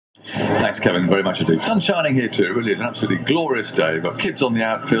Thanks, Kevin. Very much indeed. Sun shining here too. It really is an absolutely glorious day. We've got kids on the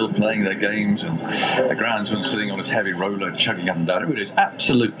outfield playing their games and the groundsman sitting on his heavy roller chugging up and down. It really is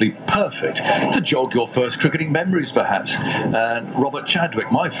absolutely perfect to jog your first cricketing memories, perhaps. Robert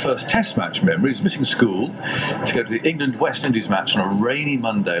Chadwick, my first Test match memory is missing school to go to the England-West Indies match on a rainy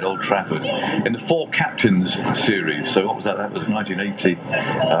Monday at Old Trafford in the Four Captains series. So what was that? That was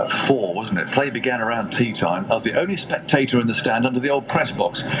 1984, wasn't it? Play began around tea time. I was the only spectator in the stand under the old press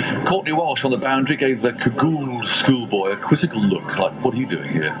box. Courtney Walsh on the boundary gave the cagouled schoolboy a quizzical look, like, what are you doing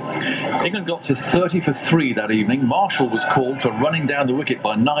here? England got to 30 for 3 that evening. Marshall was called for running down the wicket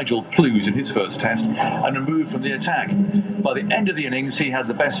by Nigel Plews in his first Test and removed from the attack. By the end of the innings, he had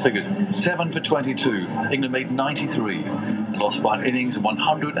the best figures, 7 for 22. England made 93, lost by an innings of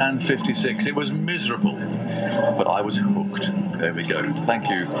 156. It was miserable, but I was hooked. There we go. Thank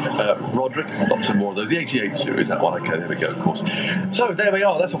you, Roderick. Lots of more of those. The 88 series, that one. Okay, there we go, of course. So there we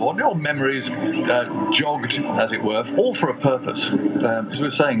are. That's what all memories jogged, as it were, all for a purpose. Because we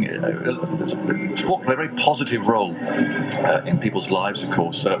were saying, sport played a very positive role in people's lives, of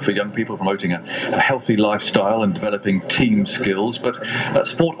course, for young people, promoting a healthy lifestyle and developing team skills. But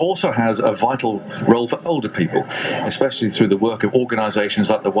sport also has a vital role for older people, especially through the work of organisations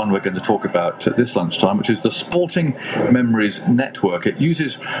like the one we're going to talk about at this lunchtime, which is the Sporting Memories Network. It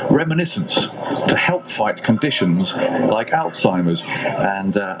uses reminiscence to help fight conditions like Alzheimer's.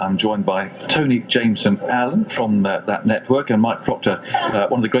 And I'm joined by Tony Jameson-Allen from that network, and Mike Procter,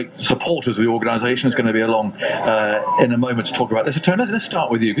 one of the great supporters of the organisation, is going to be along in a moment to talk about this. So Tony, let's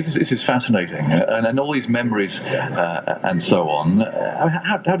start with you, because this is fascinating, and all these memories and so on.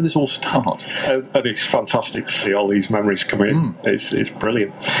 How did this all start? And it's fantastic to see all these memories come in. It's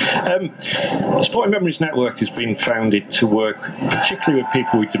brilliant. Sporting Memories Network has been founded to work particularly with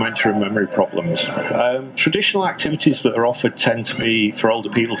people with dementia and memory problems. Traditional activities that are offered for older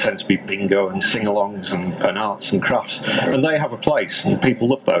people tend to be bingo and sing-alongs and arts and crafts, and they have a place and people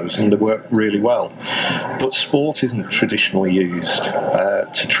love those and they work really well. But sport isn't traditionally used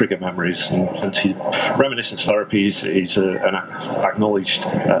to trigger memories, and reminiscence therapy is an acknowledged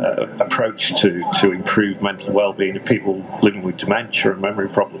approach to improve mental well-being of people living with dementia and memory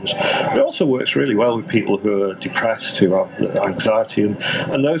problems. But it also works really well with people who are depressed, who have anxiety,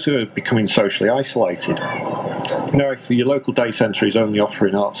 and those who are becoming socially isolated. Now, if your local day centre is only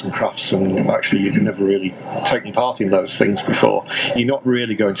offering arts and crafts, and actually you've never really taken part in those things before, you're not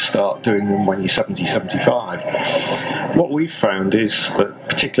really going to start doing them when you're 70, 75. What we've found is that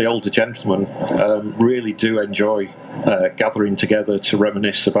particularly older gentlemen really do enjoy gathering together to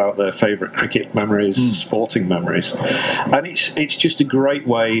reminisce about their favourite cricket memories, sporting memories, and it's just a great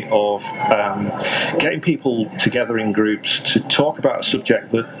way of getting people together in groups to talk about a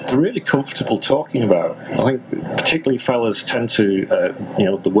subject that they're really comfortable talking about. I think particularly fellas tend to,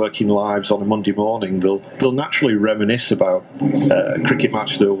 the working lives on a Monday morning, they'll naturally reminisce about a cricket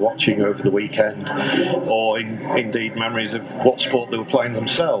match they were watching over the weekend, or indeed memories of what sport they were playing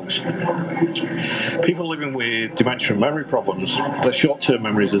themselves. People living with dementia and memory problems, their short-term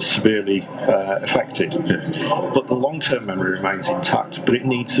memories are severely affected, but the long-term memory remains intact, but it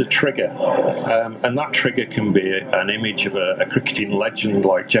needs a trigger, and that trigger can be an image of a cricketing legend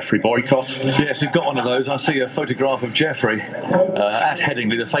like Geoffrey Boycott. Yes, we've got one of those. I see a photograph of Geoffrey at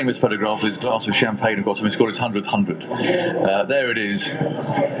Headingley, the famous photograph with his glass of champagne, of course, and he scored his 100th 100. There it is.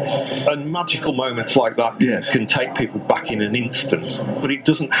 And magical moments like that can take people back in an instant, but it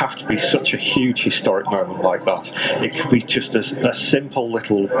doesn't have to be such a huge historic moment like that. It could be just a simple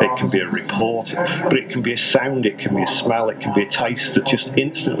little, it can be a report, but it can be a sound, it can be a smell, it can be a taste that just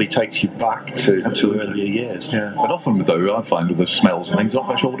instantly takes you back to earlier years. Yeah, but often, though, I find with the smells and things, you're not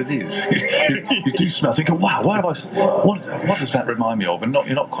quite sure what it is. you do smell, think, wow, what does that remind me of? And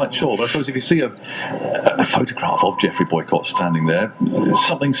you're not quite sure. But I suppose if you see a photograph of Geoffrey Boycott standing there,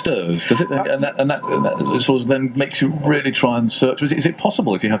 something stirs, does it? And that sort of then makes you really try and search. Is it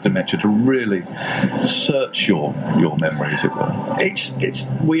possible, if you have dementia, to really search your memory, as it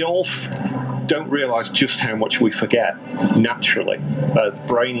were? We all don't realise just how much we forget naturally. The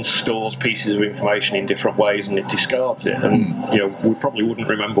brain stores pieces of information in different ways and it discards it. And we probably wouldn't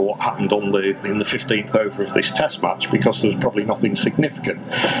remember what happened in the 15th over of this Test match because there was probably nothing significant.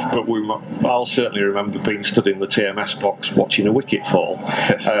 But I'll certainly remember being stood in the TMS box watching a wicket fall.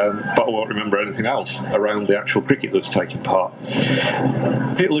 Yes. But I won't remember anything else around the actual cricket that was taking part.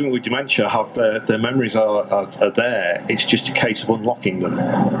 People living with dementia have their memories are there. It's just a case of unlocking them.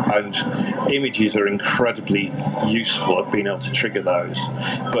 And images are incredibly useful at being able to trigger those,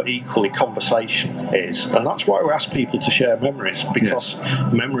 but equally conversation is. And that's why we ask people to share memories, because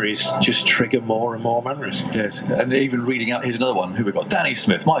memories just trigger more and more memories. Yes, and even reading out, here's another one. Who we got? Danny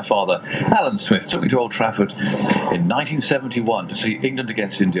Smith. My father, Alan Smith, took me to Old Trafford in 1971 to see England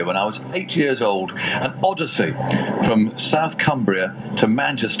against India when I was 8 years old. An odyssey from South Cumbria to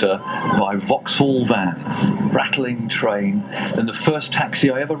Manchester by Vauxhall van. Rattling train, then the first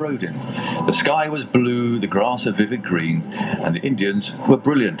taxi I ever rode in. The sky was blue, the grass a vivid green, and the Indians were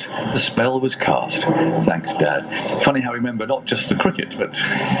brilliant. The spell was cast. Thanks, Dad. Funny how I remember not just the cricket, but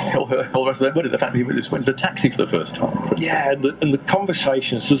all the rest of that, but the fact that he went in a taxi for the first time. Yeah, and the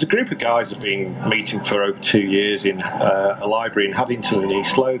conversations. There's a group of guys who've been meeting for over 2 years in a library in Haddington in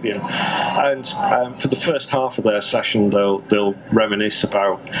East Lothian, and for the first half of their session, they'll reminisce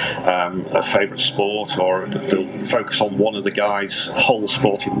about a favourite sport, or they'll focus on one of the guys' whole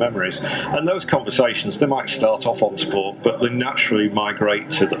sporting memories. And those conversations, they might start off on sport, but they naturally migrate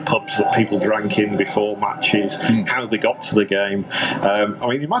to the pubs that people drank in before matches, how they got to the game. I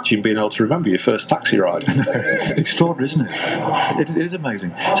mean, imagine being able to remember your first taxi ride. It's extraordinary, isn't it? It is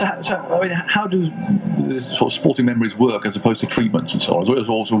amazing. So, I mean, how do sort of sporting memories work as opposed to treatments and so on? Does it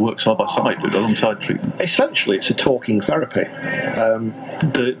also work side by side, alongside treatment? Essentially, it's a talking therapy.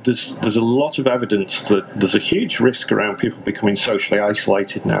 There's a lot of evidence that there's a huge risk around people becoming socially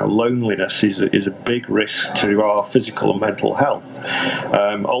isolated now. Loneliness is a big risk to our physical and mental health.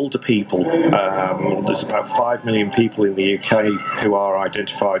 Older people, there's about 5 million people in the UK who are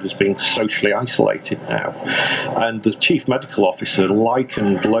identified as being socially isolated now. And the Chief Medical Officer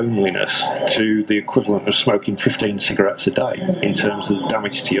likened loneliness to the equivalent of smoking 15 cigarettes a day in terms of the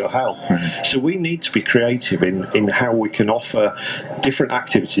damage to your health. So we need to be creative in how we can offer different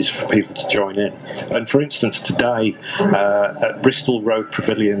activities for people to join in. And for instance, today at Bristol Road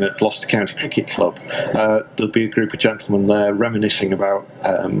Pavilion at Gloucester County Cricket Club, there'll be a group of gentlemen there reminiscing about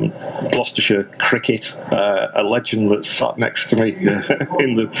Gloucestershire cricket, a legend that's sat next to me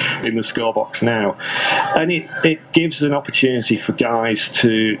in the scorebox now. And it gives an opportunity for guys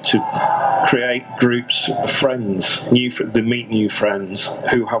to create groups of friends, they meet new friends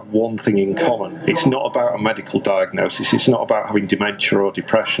who have one thing in common. It's not about a medical diagnosis, it's not about having dementia or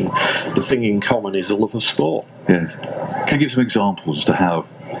depression. The thing in common is a love of sport. Yes. Can you give some examples as to how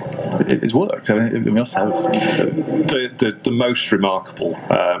it's worked? I mean, we must have. The most remarkable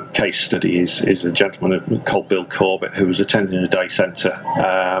case study is a gentleman called Bill Corbett, who was attending a day centre,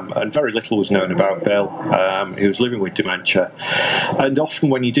 and very little was known about Bill. He was living with dementia, and often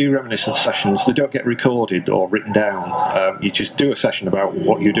when you do reminiscence sessions, they don't get recorded or written down. You just do a session about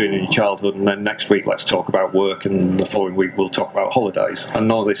what you're doing in your childhood, and then next week let's talk about work, and the following week we'll talk about holidays, and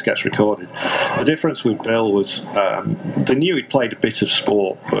none of this gets recorded. The difference with Bill was they knew he'd played a bit of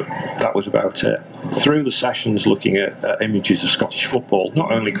sport, but that was about it. Through the sessions looking at images of Scottish football,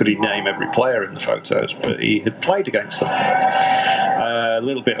 not only could he name every player in the photos, but he had played against them. A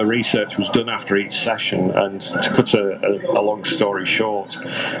little bit of research was done after each session, and to cut a long story short,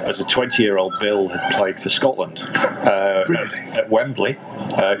 as a 20-year-old Bill had played for Scotland at Wembley.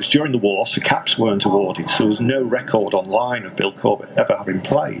 It was during the war, so caps weren't awarded, so there was no record online of Bill Corbett ever having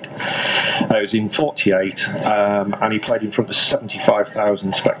played. It was in 48, and he played in front of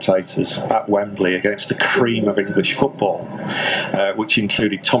 75,000 spectators at Wembley against the cream of English football, which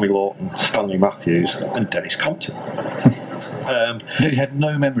included Tommy Lawton, Stanley Matthews and Dennis Compton. He had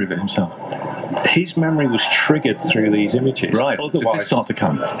no memory of it himself. His memory was triggered through these images. Right. Otherwise, so it did start to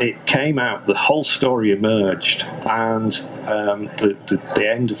come. It came out. The whole story emerged, and the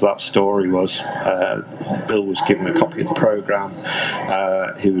end of that story was Bill was given a copy of the programme.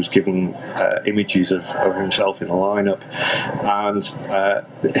 He was given images of himself in the lineup, and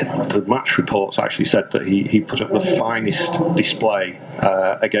the match reports actually said that he put up the finest display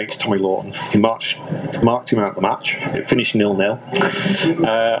against Tommy Lawton. He marked him out the match. It finished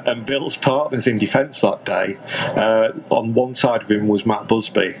 0-0, and Bill's partners in defence that day, on one side of him was Matt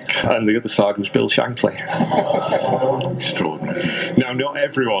Busby, and the other side was Bill Shankly. Extraordinary. Now, not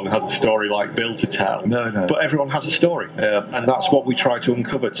everyone has a story like Bill to tell, no. But everyone has a story, and that's what we try to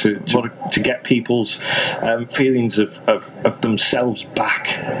uncover to get people's feelings of themselves back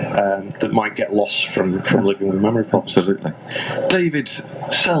that might get lost from living with memory problems. Absolutely. David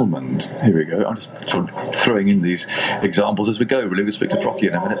Selmond, here we go. I'm just sort of throwing in these examples as we go. Really, we'll speak to Procter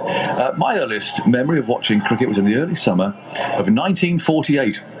in a minute. My earliest earliest memory of watching cricket was in the early summer of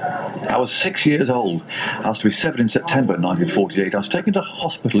 1948. I was 6 years old. I was to be 7 in September 1948. I was taken to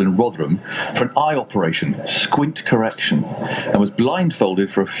hospital in Rotherham for an eye operation, squint correction, and was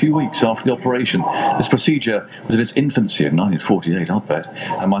blindfolded for a few weeks after the operation. This procedure was in its infancy in 1948, I'll bet,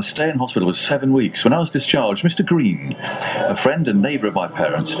 and my stay in hospital was 7 weeks. When I was discharged, Mr. Green, a friend and neighbour of my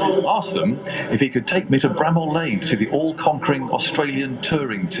parents, asked them if he could take me to Bramall Lane to see the all-conquering Australian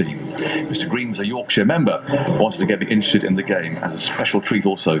touring team. Mr. Green was a Yorkshire member, wanted to get me interested in the game as a special treat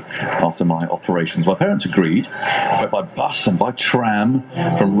also after my operations. My parents agreed. I went by bus and by tram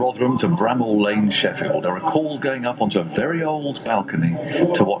from Rotherham to Bramall Lane, Sheffield. I recall going up onto a very old balcony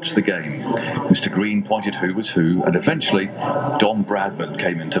to watch the game. Mr. Green pointed who was who, and eventually Don Bradman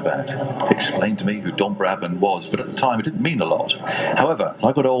came into bat. He explained to me who Don Bradman was, but at the time it didn't mean a lot. However, as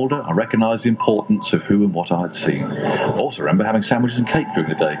I got older, I recognised the importance of who and what I had seen. I also remember having sandwiches and cake during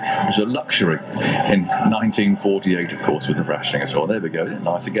the day. It was a luxury in 1948, of course, with the rationing and so on. There we go.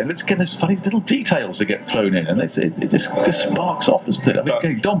 Nice again. Let's get those funny little details that get thrown in, and it just sparks off, doesn't it? I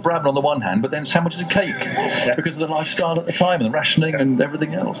mean, Don Bradman on the one hand, but then sandwiches and cake because of the lifestyle at the time and the rationing and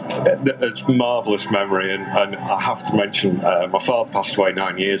everything else. It's a marvellous memory, and I have to mention my father passed away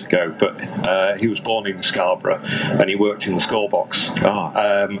 9 years ago, but he was born in Scarborough and he worked in the scorebox.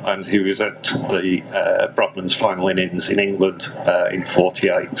 And he was at the Bradman's final innings in England in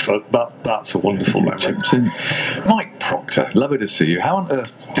 48, so that's a wonderful memory. Mike Procter, lovely to see you. How on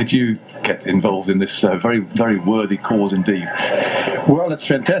earth did you get involved in this very, very worthy cause indeed? Well, it's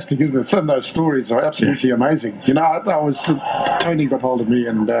fantastic, isn't it? Some of those stories are absolutely amazing. You know, Tony got hold of me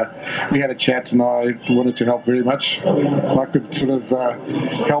and we had a chat, and I wanted to help very much. If I could sort of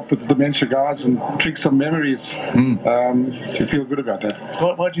help with the dementia guys and trigger some memories, to feel good about that.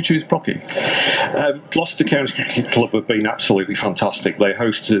 Why did you choose Procky? Gloucester County Cricket Club have been absolutely fantastic. They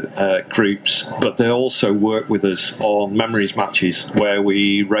hosted groups, but they also work with us on memories matches where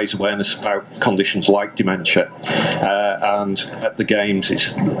we raise awareness about conditions like dementia. And at the games,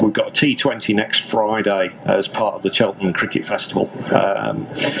 we've got a T20 next Friday as part of the Cheltenham Cricket Festival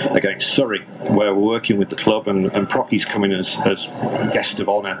against Surrey, where we're working with the club, and Procky's coming as guest of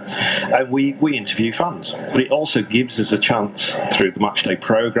honour, and we interview fans. But it also gives us a chance through the matchday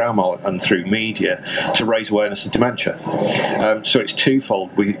programme and through media to raise awareness of dementia. So it's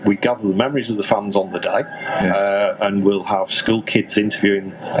twofold. We gather the memories of the fans on the day, and we'll have school kids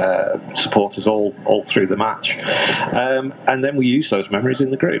interviewing supporters all through the match, and then we use those memories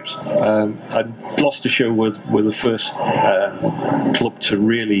in the groups. And Gloucestershire were the first club to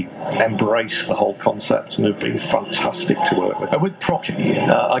really embrace the whole concept, and have been fantastic to work with. With Procky,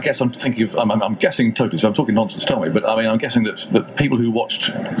 I guess I'm thinking of, I'm guessing totally, so I'm talking nonsense, tell me, but I mean, I'm guessing that people who watched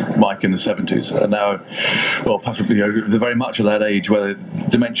Mike in the 70s are now, well, possibly, they're very much at that age where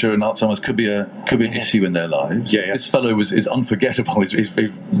dementia and Alzheimer's could be an issue in their lives. Yeah. This fellow is unforgettable. He's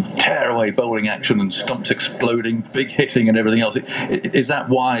tear away bowling action and stumps exploding, big hitting and everything else. Is that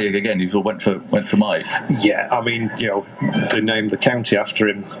why, again, you sort of went for Mike? Yeah, I mean, they named the county after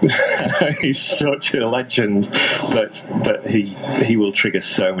him. He's such a legend that he will trigger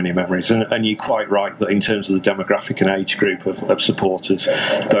so many memories. And you're quite right that in terms of the demographic and age group of supporters,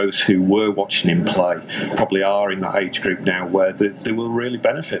 those who were watching him play probably are in that age group now where they will really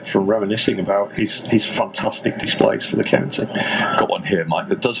benefit from reminiscing about his fantastic displays for the county. Got one here, Mike,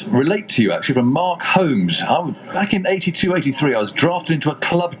 that does relate to you, actually, from Mark Holmes. Back in 82-83, I was drafted into a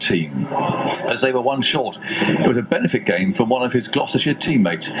club team as they were one short. It was a benefit game for one of his Gloucestershire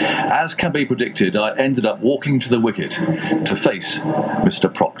teammates. As can be predicted, I ended up walking to the wicket to face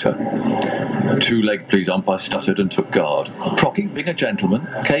Mr. Procter. 2 leg, please, ump, I stuttered and took guard. Procky, being a gentleman,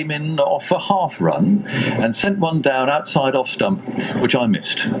 came in off a half run and sent one down outside off stump, which I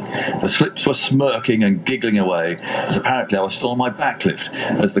missed. The slips were smirking and giggling away, as apparently I was still on my backlift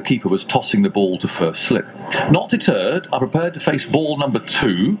as the keeper was tossing the ball to first slip. Not deterred, I prepared to face ball number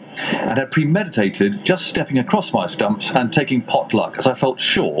 2 and had premeditated just stepping across my stumps and taking pot luck, as I felt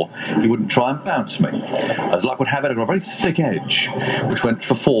sure he wouldn't try and bounce me. As luck would have it, I got a very thick edge, which went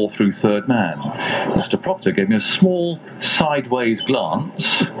for 4 through third man. Mr. Procter gave me a small sideways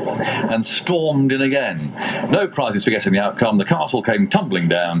glance and stormed in again. No prizes for guessing the outcome. The castle came tumbling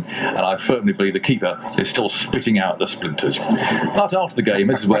down, and I firmly believe the keeper is still spitting spitting out the splinters. But after the game,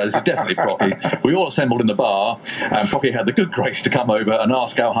 this is definitely Procky, we all assembled in the bar, and Procky had the good grace to come over and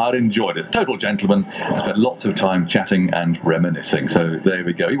ask how hard he enjoyed it. Total gentleman, spent lots of time chatting and reminiscing. So there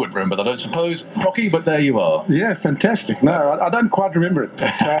we go. You wouldn't remember that, I don't suppose, Procky, but there you are. Yeah, fantastic. No, I don't quite remember it.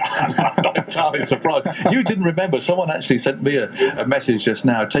 But, I'm not entirely surprised. You didn't remember. Someone actually sent me a message just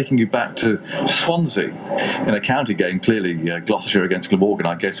now taking you back to Swansea in a county game, clearly Gloucestershire against Glamorgan,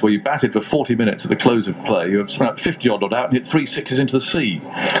 I guess, where you batted for 40 minutes at the close of play. You spent about 50-odd out and hit 3 sixes into the sea.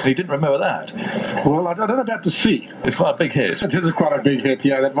 And you didn't remember that. Well, I don't know about the sea. It's quite a big hit. It is quite a big hit,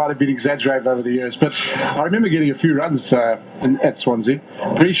 yeah. That might have been exaggerated over the years. But I remember getting a few runs at Swansea.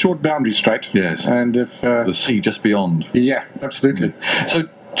 Very short boundary straight. Yes. And if the sea just beyond. Yeah, absolutely. So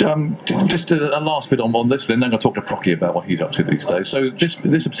just a last bit on this, then I'm going to talk to Procky about what he's up to these days. So this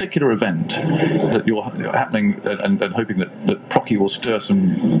particular event that you're happening and hoping that Procky will stir some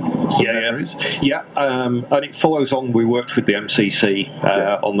memories. Yeah, and it follows on. We worked with the MCC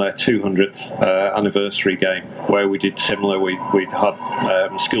on their 200th anniversary game, where we did similar. We'd had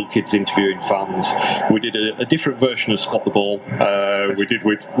school kids interviewing fans. We did a different version of Spot the Ball. We did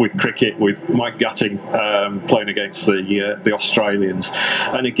with cricket, with Mike Gatting playing against the Australians.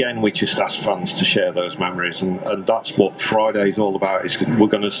 And again, we just ask fans to share those memories, and that's what Friday's all about. Is we're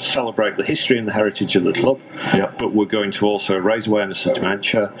going to celebrate the history and the heritage of the club, but we're going to also raise awareness of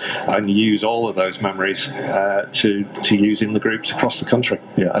dementia and use all of those memories to use in the groups across the country.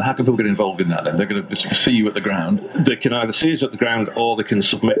 Yeah, and how can people get involved in that then? They're going to see you at the ground? They can either see us at the ground or they can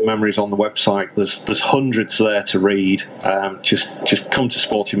submit memories on the website. There's hundreds there to read. Just come to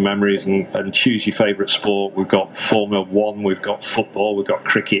Sporting Memories and choose your favourite sport. We've got Formula 1, we've got football, we've got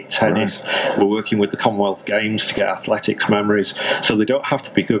cricket, tennis. Right. We're working with the Commonwealth Games to get athletics memories. So they don't have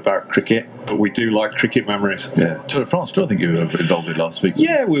to be good about cricket, but we do like cricket memories. Yeah. Tour de France, I think you were involved in last week.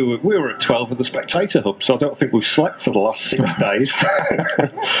 Yeah, we were at 12 at the Spectator Hub, so I don't think we've slept for the last 6 days.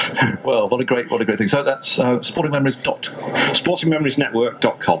 Well, what a great thing. So that's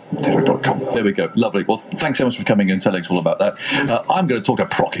sportingmemoriesnetwork.com. There we go. Lovely. Well, thanks so much for coming and telling us all about that. I'm going to talk to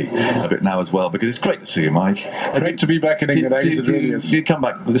Procky a bit now as well, because it's great to see you, Mike. Great to be back in England. Do you come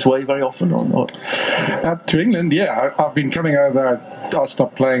back this way very often or not? To England, yeah. I've been coming over. I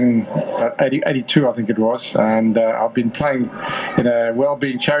stopped playing at 82, I think it was, and I've been playing in a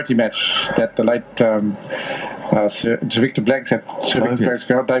well-being charity match that the late Sir Victor Blank's had. Sir Victor Blank's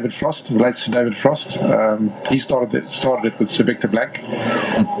girl, David Frost, the late Sir David Frost. He started it with Sir Victor Blank.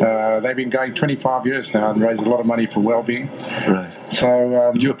 They've been going 25 years now and raised a lot of money for well-being. Right.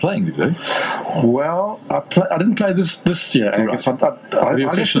 So you were playing, did you? Well, I didn't play this year. Right. Have you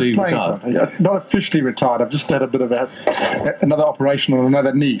officially retired? Not officially retired. I've just had a bit of another operation on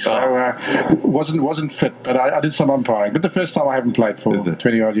another knee, so wasn't fit. But I did some umpiring. But the first time I haven't played for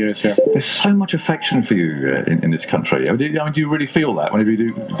 20 odd years. Yeah. There's so much affection for you in this country. Do you really feel that whenever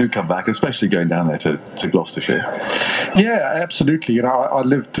you do come back, especially going down there to Gloucestershire? Yeah, absolutely. You know, I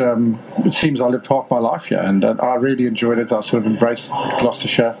lived. It seems I lived half my life here, and I really enjoyed it. I sort of embraced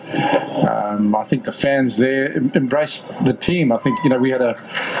Gloucestershire. I think the fans there embraced the team. I think we had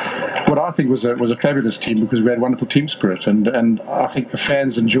what I think was a fabulous team, because we had wonderful team spirit, and I think the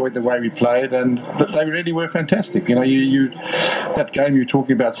fans enjoyed the way we played, and they really were fantastic. That game you're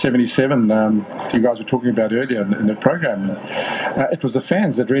talking about, 77, you guys were talking about earlier in the program, it was the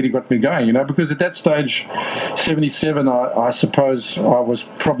fans that really got me going, because at that stage, 77, I suppose I was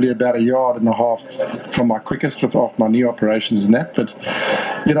probably about 1.5 yards from my quickest after my knee operations and that, but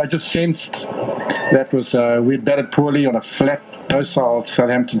I just sensed that was we'd batted poorly on a flat, docile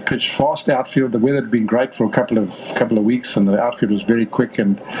Southampton pitch, fast outfield. The weather had been great for a couple of weeks, and the outfield was very quick,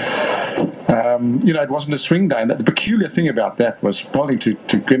 and it wasn't a swing day. And the peculiar thing about that was bowling to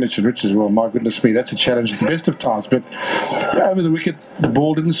Greenwich and Richards. Well, my goodness me, that's a challenge at the best of times. But over the wicket, the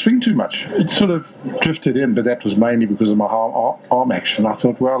ball didn't swing too much. It sort of drifted in, but that was mainly because of my arm action. I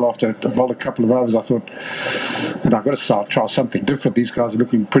thought, well, after I bowled a couple of overs, I thought, I've got to try something different. These guys are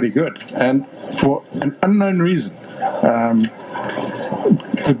looking pretty good. And for an unknown reason,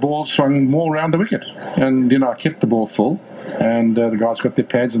 the ball swung more around the wicket, and I kept the ball full, and the guys got their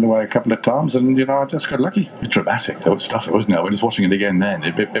pads in the way a couple of times, and I just got lucky. Dramatic, that was stuff, wasn't it? I was just watching it again then.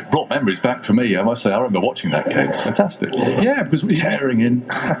 It brought memories back for me. I must say, I remember watching that game. It's fantastic. Yeah, because we tearing in.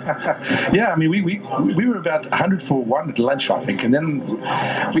 Yeah, I mean, we were about 100 for 1 at lunch, I think, and then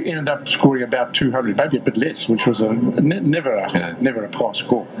we ended up scoring about 200, maybe a bit less, which was never a poor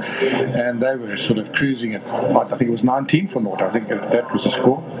score. And they were sort of cruising at, I think it was 19 for 0. I think that was the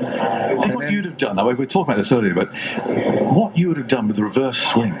score. What you'd have done, we were talking about this earlier, but what you would have done with the reverse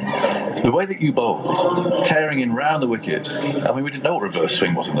swing, the way that you bowled, tearing in round the wicket. I mean, we didn't know what reverse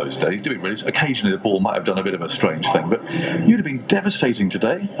swing was in those days, do we really? Occasionally the ball might have done a bit of a strange thing, but you'd have been devastating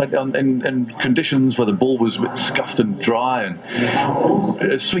today in conditions where the ball was a bit scuffed and dry,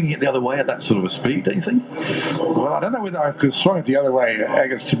 and swinging it the other way at that sort of a speed, don't you think? Well, I don't know whether I could have swung it the other way,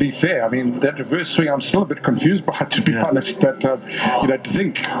 Agus, to be fair. I mean, that reverse swing, I'm still a bit confused by it, to be honest. But, to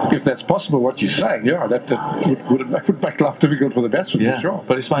think if that's possible, what you're saying, that would make life difficult for the batsman, for sure.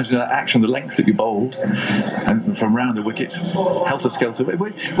 But it's imagine that action, the length that you bowled, and from round the wicket, helter-skelter.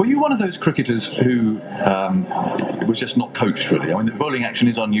 Were you one of those cricketers who was just not coached, really? I mean, the bowling action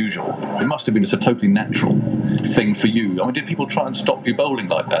is unusual. It must have been just a totally natural thing for you. I mean, did people try and stop you bowling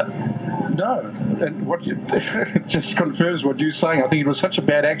like that? No, and it just confirms what you're saying. I think it was such a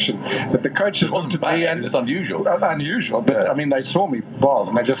bad action that the coaches looked at me, and it's unusual. Unusual, but I mean, they saw me bowl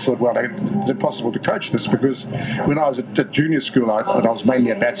and they just thought, well, it's impossible to coach this, because when I was at junior school, I was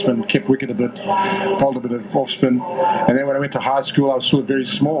mainly a batsman, kept wicket a bit, bowled a bit of off spin, and then when I went to high school, I was sort of very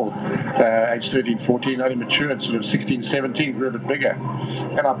small, age 13, 14, only matured, sort of 16, 17, grew a bit bigger,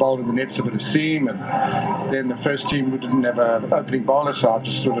 and I bowled in the nets a bit of seam, and then the first team, we didn't have an opening bowler, so I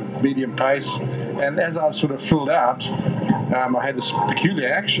just sort of medium pace, and as I sort of filled out, I had this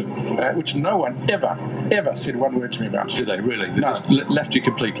peculiar action, which no one ever said one word to me about. Did they really? They No. just left you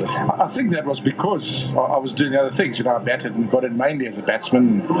completely? I think that was because I was doing other things. I batted and got in mainly as a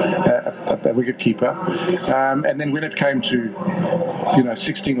batsman, a wicket keeper, and then when it came to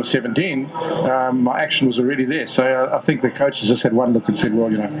 16 or 17, my action was already there. So I think the coaches just had one look and said, well,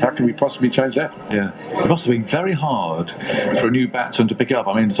 how can we possibly change that? Yeah, it must have been very hard for a new batsman to pick up.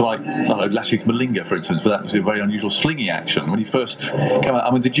 I mean, so like Lasith Malinga, for instance, for that was a very unusual slinging action when he first came out.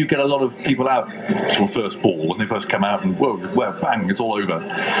 I mean, did you get a lot of people out to your first ball when they first come out and whoa, bang, it's all over?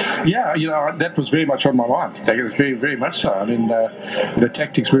 Yeah, that was very much on my mind. It was very, very much so. I mean, the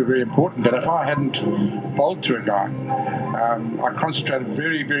tactics were very important. But if I hadn't bowled to a guy, I concentrated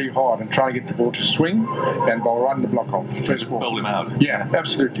very, very hard on trying to get the ball to swing and bowl right in the block hole. First ball. Bowl him out. Yeah,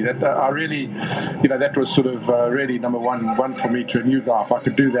 absolutely. That I really, that was sort of really number one for me to a new guy. If I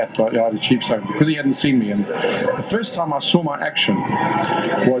could do that, I'd achieve something, because he hadn't seen me. And the first time I saw my action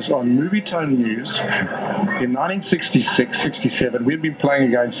was on Movie Tone News in 1966, 67. We'd been playing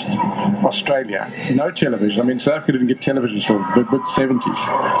against Australia. No television. I mean, South Africa didn't get television until the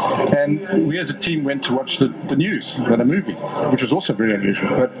mid-70s. And we as a team went to watch the news, a movie, which was also very unusual.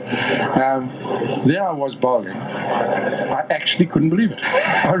 But there I was bowling. I actually couldn't believe it.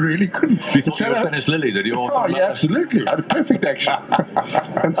 I really couldn't. You thought you were Dennis Lilly, that you all... Oh, yeah, absolutely. I had a perfect action.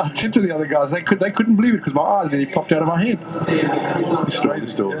 And I said to the other guys, they couldn't believe it, because my eyes nearly popped out of my head. The story.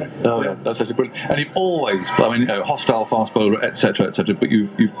 Yeah. That's actually brilliant. And you've always, hostile fast bowler, etc., but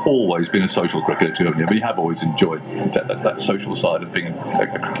you've always been a social cricketer too, haven't you? I mean, you have always enjoyed that social side of being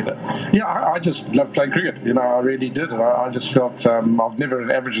a cricketer. Yeah, I just love playing cricket. I really did. And I just felt I've never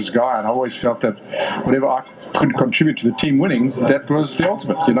an averages guy, and I always felt that whatever I could contribute to the team winning, that was the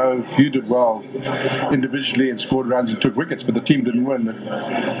ultimate. If you did well individually and scored runs and took wickets, but the team didn't win,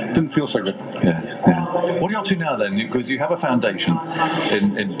 it didn't feel so good. Yeah. What are you up to now then? Because you have a foundation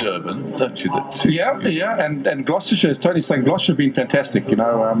in Durban, don't you? Yeah, and Gloucestershire, as Tony's saying, Gloucestershire have been fantastic.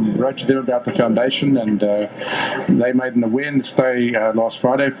 Wrote to them about the foundation, and they made an awareness day last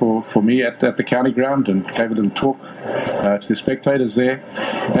Friday for me at the county ground, and gave a little talk to the spectators there.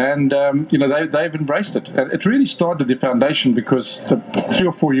 And they've embraced it. And it really started the foundation because 3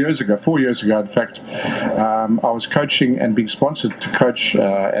 or 4 years ago, in fact, I was coaching and being sponsored to coach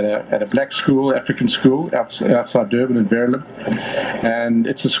at a black school, African school, outside Durban in Verulam. And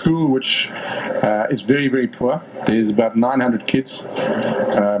it's a school which is very, very poor. There's about 900 kids.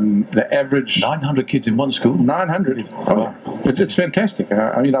 The average... 900 kids in one school? 900. Oh, it's fantastic.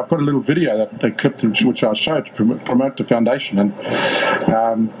 I've got a little video that they clipped, which I showed to promote the foundation. And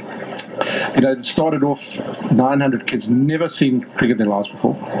it started off 900 kids, never seen cricket in their lives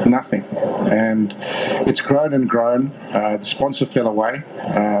before, nothing. And it's grown and grown. The sponsor fell away.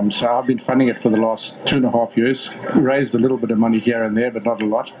 So I've been funding it for the last 2.5 years. Raised a little bit of money here and there, but not a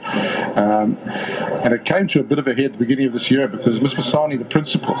lot. And it came to a bit of a head at the beginning of this year because Ms. Masani, the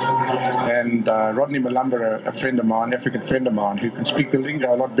principal, and Rodney Malamba, a friend of mine, African friend of mine, who can speak the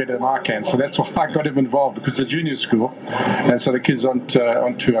lingo a lot better than I can. So that's why I got him involved, because it's a junior school. And so the kids aren't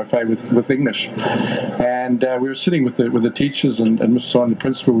too au fait with with English. And we were sitting with the teachers and Mr. Simon, the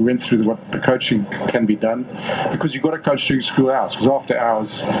principal. We went through what the coaching can be done, because you've got to coach during school hours, because after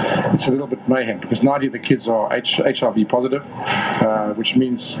hours it's a little bit mayhem, because 90 of the kids are HIV positive, which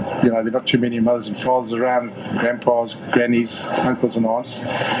means there are not too many mothers and fathers around, grandpas, grannies, uncles and aunts.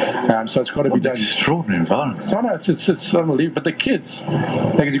 So it's got to be done. Extraordinary environment. No, it's unbelievable. But the kids,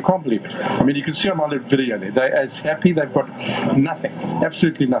 you can't believe it. I mean, you can see on my little video there, they're as happy. They've got nothing,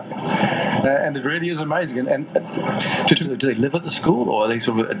 absolutely nothing, and it really is amazing. And do they live at the school, or are they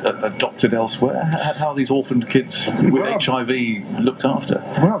sort of adopted elsewhere? How are these orphaned kids with HIV looked after?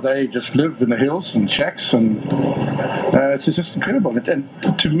 Well, they just live in the hills and shacks, and it's just incredible.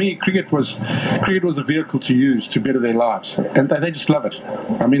 And to me, cricket was a vehicle to use to better their lives, and they just love it.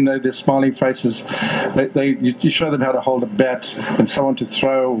 I mean, their smiling faces. You show them how to hold a bat and someone to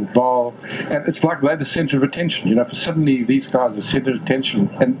throw or bowl, and it's like they're the centre of attention. For suddenly these guys are centre of attention,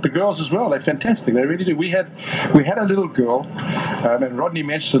 and the girls as well. They're fantastic. They really do. We had a little girl, and Rodney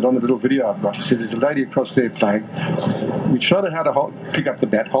mentioned it on the little video I've got. He said there's a lady across there playing. We showed her how to pick up the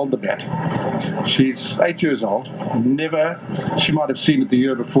bat, hold the bat. She's 8 years old. She might have seen it the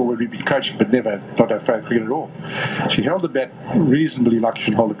year before when we'd been coaching, but never not her favourite cricket at all. She held the bat reasonably like you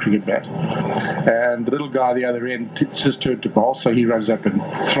should hold a cricket bat. And the little guy at the other end, it's his turn to bowl, so he runs up and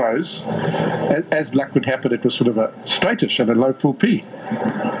throws. As luck would happen, it was sort of a straightish and a low full P.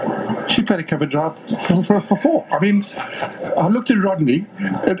 She played a cover drive for four. I mean, I looked at Rodney.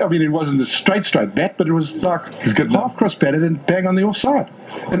 It wasn't a straight bat, but it was like half cross batted and bang on the offside.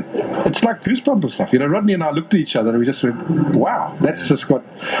 And it's like goosebumps stuff. Rodney and I looked at each other and we just went, wow, that's just got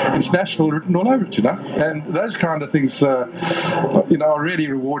international written all over it, And those kind of things, are really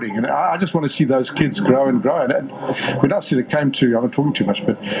rewarding. And I just want to see those kids grow and grow. And when I see it came to, I'm not talking too much,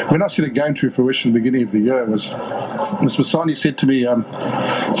 but when I see it came to fruition at the beginning of the year, Ms. Masani said to me,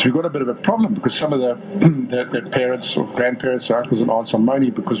 so we've got a bit of a problem, because some of their parents or grandparents or uncles and aunts are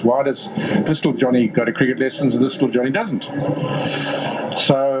moaning because why does this little Johnny go to cricket lessons and this little Johnny doesn't?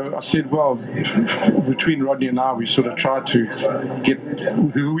 So I said, well, between Rodney and I, we sort of tried to get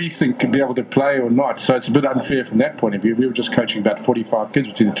who we think could be able to play or not. So it's a bit unfair from that point of view. We were just coaching about 45 kids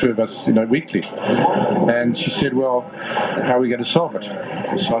between the two of us, weekly. And she said, well, how are we going to solve it?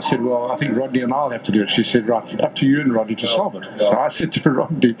 So I said, well, I think Rodney and I'll have to do it. She said, right, up to you and Rodney to solve it. So I said to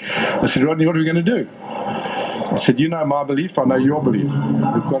Rodney, Rodney, what are we going to do? I said, my belief, I know your belief.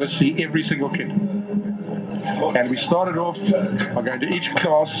 We've got to see every single kid. And we started off by going to each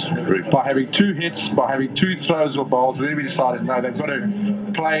class by having 2 hits, by having 2 throws or bowls, and then we decided, no, they've got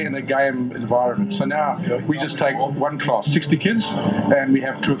to play in a game environment. So now we just take one class, 60 kids, and we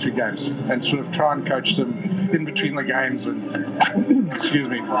have 2 or 3 games, and sort of try and coach them in between the games, and excuse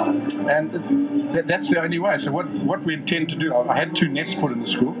me, and that's the only way. So what we intend to do, I had 2 nets put in the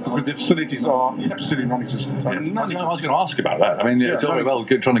school because the facilities are absolutely non-existent. I was going to ask about that. I mean, it's all very well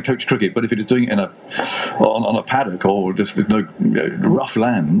trying to coach cricket, but if you're just doing it on a paddock or just with no rough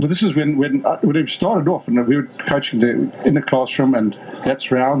land. Well, this is when we started off, and we were coaching in the classroom, and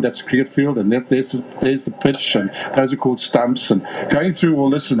that's round, that's cricket field, and there's the pitch, and those are called stumps, and going through all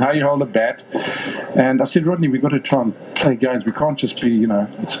this and how you hold a bat. And I said, Rodney, we've got to try and play games. We can't just be, we've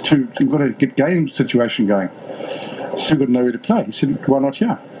got to get game situation going. So we've got to know where to play. He said, why not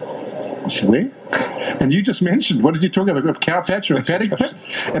here? I said, where? And you just mentioned, what did you talk about? A cow patch or a paddock patch?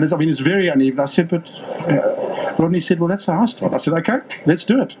 And it's very uneven. I said, but Rodney said, well, that's how I start. I said, okay, let's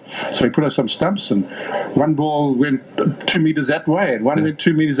do it. So we put up some stumps, and one ball went 2 meters that way, and one went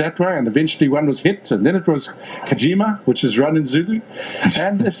 2 meters that way, and eventually one was hit, and then it was Kajima, which is run in Zulu.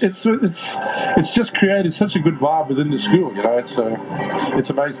 And it's just created such a good vibe within the school, it's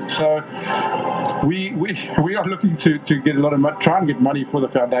amazing. So we are looking to get a lot of try and get money for the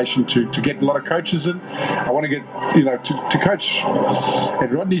foundation to get a lot of coaches in. I want to get to coach.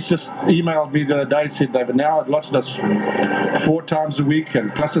 And Rodney's just emailed me the other day, said they've now allotted us 4 times a week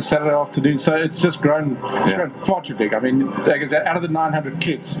and plus a Saturday afternoon. So it's just grown far too big. I mean, out of the 900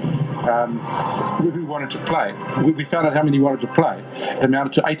 kids who wanted to play, we found out how many wanted to play. It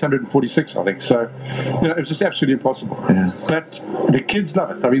amounted to 846, I think. So it was just absolutely impossible. Yeah. But the kids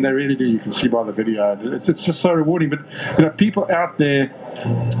love it. I mean, they really do. You can see by the video. It's just so rewarding. But people out there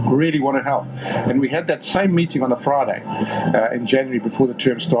really want to help. And we had that same meeting on a Friday in January before the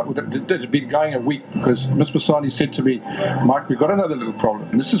term started. It had been going a week because Ms. Masani said to me, Mike, we've got another little problem.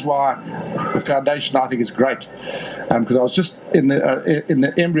 And this is why the foundation, I think, is great. Because I was just in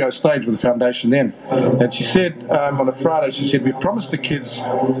the embryo stage with the foundation then. And she said on a Friday, she said, we promised the kids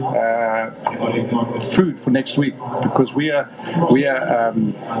food for next week because we are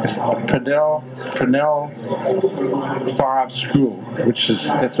Prenell 5 school, which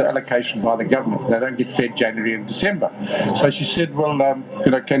that's an allocation by the government. They don't get fed January and December. So she said, well,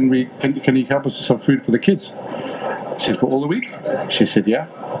 can you help us with some food for the kids? I said, for all the week? She said, yeah.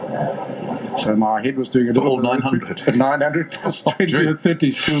 So my head was doing a For little all 900. 900 plus 20 or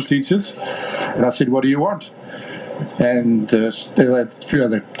 30 school teachers. And I said, what do you want? And there were a few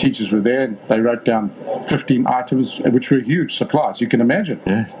other teachers were there, and they wrote down 15 items, which were huge supplies, you can imagine.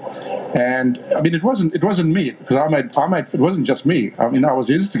 Yes. And I mean, it wasn't me, because I made. It wasn't just me. I mean, I was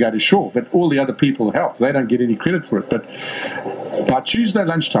the instigator, sure, but all the other people helped. They don't get any credit for it. But by Tuesday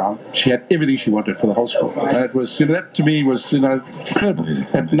lunchtime, she had everything she wanted for the whole school. And it was, that to me was, incredible.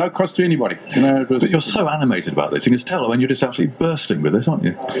 At no cost to anybody. It was. But you're so animated about this. You can just tell. I mean, you're just absolutely bursting with this, aren't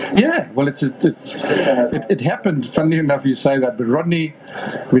you? Yeah. Well, it happened. Funnily enough, you say that. But Rodney,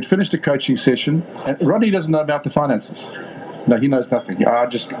 we'd finished a coaching session, and Rodney doesn't know about the finances. No, he knows nothing.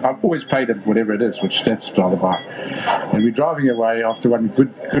 I've always paid him whatever it is, which that's by the by. And we're driving away after one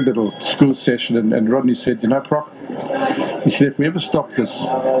good little school session, and Rodney said, Proc, he said, if we ever stop this,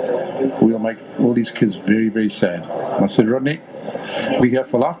 we'll make all these kids very, very sad. And I said, Rodney, we're here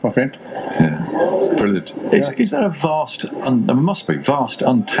for life, my friend. Yeah, brilliant. Is there a vast, there must be vast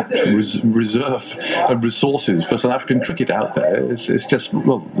untapped reserve of resources for South African cricket out there? It's just,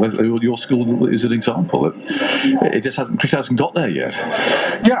 well, your school is an example. It just cricket hasn't got there yet.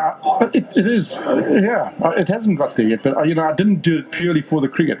 Yeah, it is. Yeah, it hasn't got there yet. But I didn't do it purely for the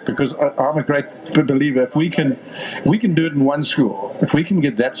cricket, because I'm a great believer. If we can do it in one school, if we can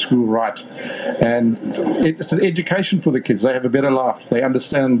get that school right, and it's an education for the kids. They have a better life. They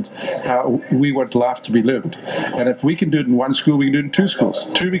understand how we want life to be lived. And if we can do it in one school, we can do it in two schools.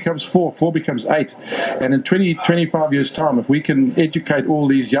 2 becomes 4, 4 becomes 8. And in 25 years' time, if we can educate all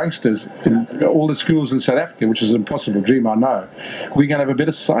these youngsters in all the schools in South Africa, which is an impossible dream, I know, we're going to have a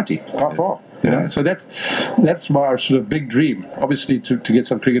better society by far. Yeah. So that's my sort of big dream. Obviously, to get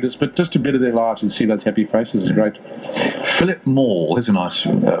some cricketers, but just to better their lives and see those happy faces is great. Philip Maul, here's a nice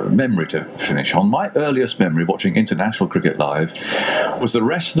memory to finish on. My earliest memory of watching international cricket live was the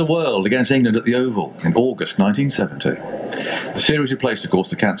rest of the world against England at the Oval in August 1970. The series replaced, of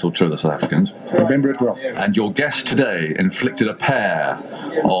course, the cancelled tour of the South Africans. Remember it well. And your guest today inflicted a pair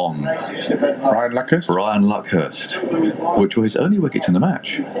on Brian Luckhurst, which were his only wickets in the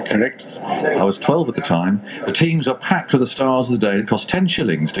match. Correct. I was 12 at the time. The teams are packed with the stars of the day. It cost 10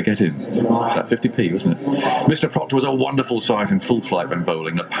 shillings to get in. It's that 50p, wasn't it? Mr. Procter was a wonderful sight in full flight when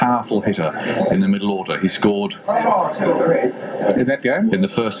bowling, a powerful hitter in the middle order. He scored in that game? In the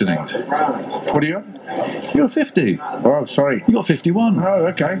first innings. 40 odd? You got 50. Oh, sorry. You got 51. Oh,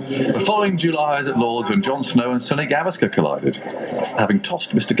 okay. The following July is at Lord's when John Snow and Sonny Gavaskar collided. Having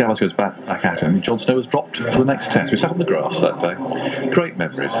tossed Mr. Gavaskar's bat back at him, John Snow was dropped for the next test. We sat on the grass that day. Great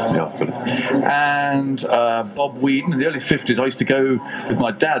memories. Yeah, Philip. And Bob Whedon, in the early 50s, I used to go with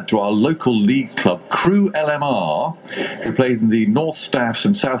my dad to our local league club, Crew LMR, who played in the North Staffs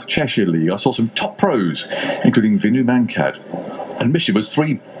and South Cheshire League. I saw some top pros, including Vinu Mankad. Admission was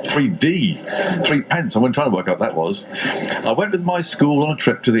 3D, 3 pence. I wasn't trying to work out what that was. I went with my school on a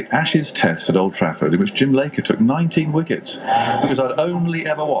trip to the Ashes Test at Old Trafford, in which Jim Laker took 19 wickets. Because I'd only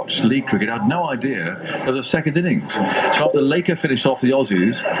ever watched league cricket, I had no idea there was a second innings. So after Laker finished off the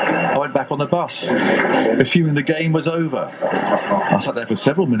Aussies, I went back on the bus, assuming the game was over. I sat there for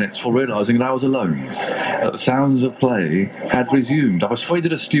several minutes before realising that I was alone, that the sounds of play had resumed. I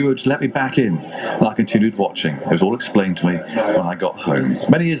persuaded a steward to let me back in, and I continued watching. It was all explained to me when I got home.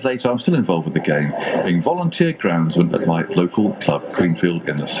 Many years later, I'm still involved with the game, being volunteer groundsman at my local club, Greenfield,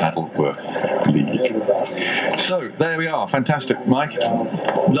 in the Saddleworth League. So, there we are. Fantastic, Mike.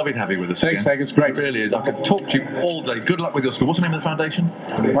 Lovely to have you with us. Thanks, Hank. It's great. It really is. I could talk to you all day. Good luck with your school. What's the name of the foundation?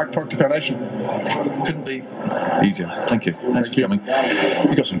 Mike Procter Foundation. Couldn't be easier. Thank you. Thanks for coming.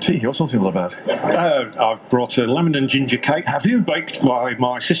 You got some tea here. What's it all about? I've brought a lemon and ginger cake. Have you? Baked by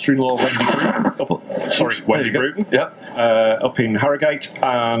my sister-in-law, Wendy Bruton. Yep. Up in Harrogate,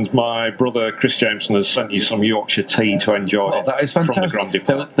 and my brother Chris Jameson has sent you some Yorkshire tea to enjoy. Well, that is fantastic. From the Grand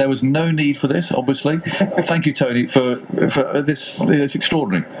Depot. There was no need for this, obviously. Thank you, Tony, for this. It's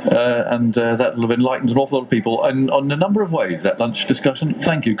extraordinary, and that will have enlightened an awful lot of people, and on a number of ways. That lunch discussion.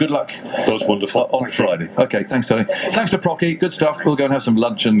 Thank you. Good luck. That was wonderful. On Friday. Okay, thanks, Tony. Thanks to Procky. Good stuff. We'll go and have some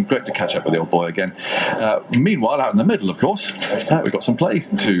lunch, and great to catch up with the old boy again. Meanwhile, out in the middle, of course, we've got some play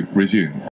to resume.